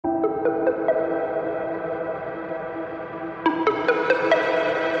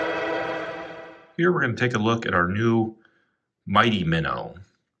Here we're going to take a look at our new Mighty Minnow.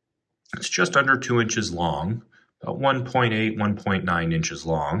 It's just under 2 inches long, about 1.8, 1.9 inches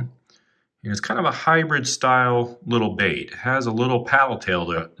long. And it's kind of a hybrid style little bait. It has a little paddle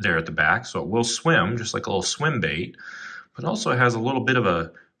tail there at the back, so it will swim just like a little swim bait, but also has a little bit of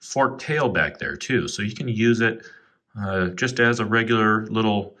a forked tail back there too. So you can use it just as a regular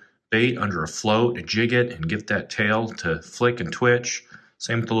little bait under a float and jig it and get that tail to flick and twitch.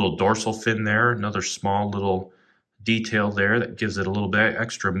 Same with the little dorsal fin there, another small little detail there that gives it a little bit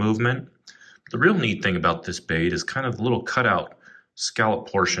extra movement. The real neat thing about this bait is kind of the little cutout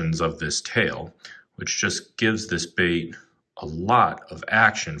scallop portions of this tail, which just gives this bait a lot of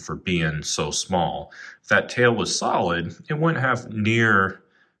action for being so small. If that tail was solid, it wouldn't have near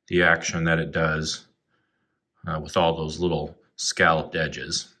the action that it does with all those little scalloped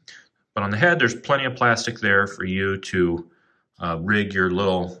edges. But on the head, there's plenty of plastic there for you to rig your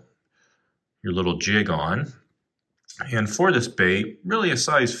little jig on. And for this bait, really a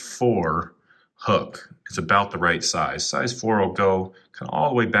size 4 hook is about the right size. Size 4 will go kind of all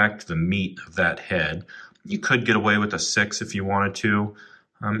the way back to the meat of that head. You could get away with a 6 if you wanted to.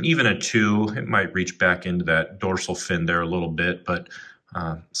 Even a 2, it might reach back into that dorsal fin there a little bit, but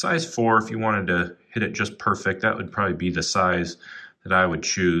size 4, if you wanted to hit it just perfect, that would probably be the size that I would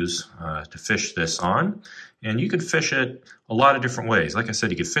choose to fish this on. And you can fish it a lot of different ways. Like I said,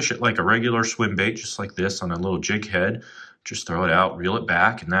 you could fish it like a regular swim bait, just like this on a little jig head. Just throw it out, reel it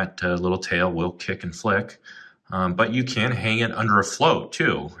back, and that little tail will kick and flick. But you can hang it under a float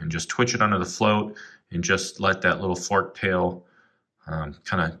too, and just twitch it under the float and just let that little fork tail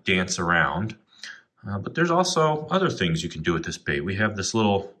kind of dance around. But there's also other things you can do with this bait. We have this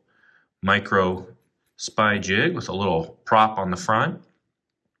little micro spy jig with a little prop on the front.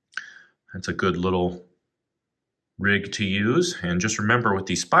 That's a good little rig to use. And just remember with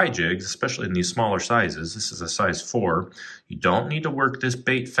these spy jigs, especially in these smaller sizes, this is a size 4, you don't need to work this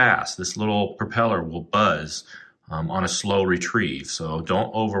bait fast. This little propeller will buzz on a slow retrieve. So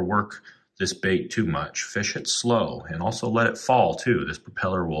don't overwork this bait too much. Fish it slow and also let it fall too. This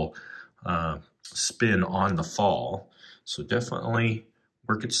propeller will spin on the fall. So definitely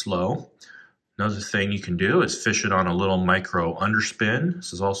work it slow. Another thing you can do is fish it on a little micro underspin.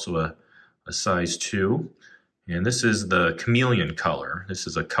 This is also a size 2. And this is the chameleon color. This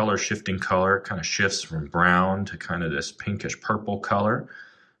is a color shifting color. It kind of shifts from brown to kind of this pinkish purple color.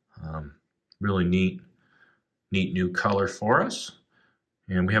 Really neat new color for us.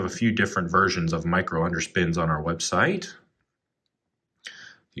 And we have a few different versions of micro underspins on our website.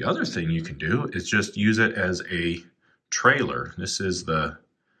 The other thing you can do is just use it as a trailer. This is the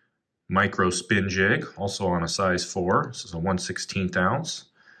Micro Spin Jig, also on a size 4. This is a 1/16 ounce.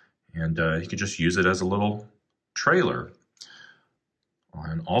 And you can just use it as a little trailer.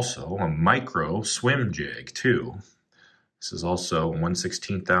 And also a Micro Swim Jig too. This is also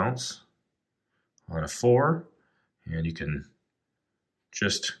 1/16 ounce on a 4. And you can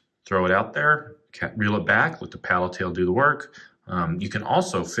just throw it out there, reel it back, let the paddle tail do the work. You can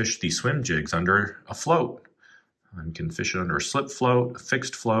also fish these swim jigs under a float. You can fish it under a slip float, a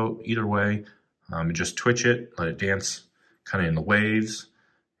fixed float, either way. And just twitch it, let it dance kind of in the waves.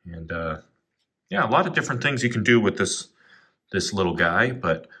 And yeah, a lot of different things you can do with this little guy,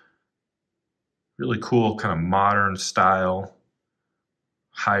 but really cool kind of modern style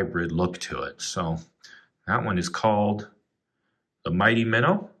hybrid look to it. So that one is called the Mighty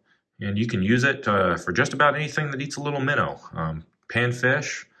Minnow, and you can use it for just about anything that eats a little minnow.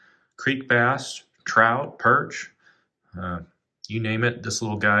 Panfish, creek bass, trout, perch, you name it, this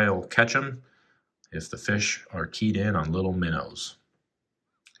little guy will catch them if the fish are keyed in on little minnows.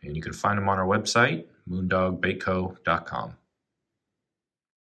 And you can find them on our website, moondogbaitco.com.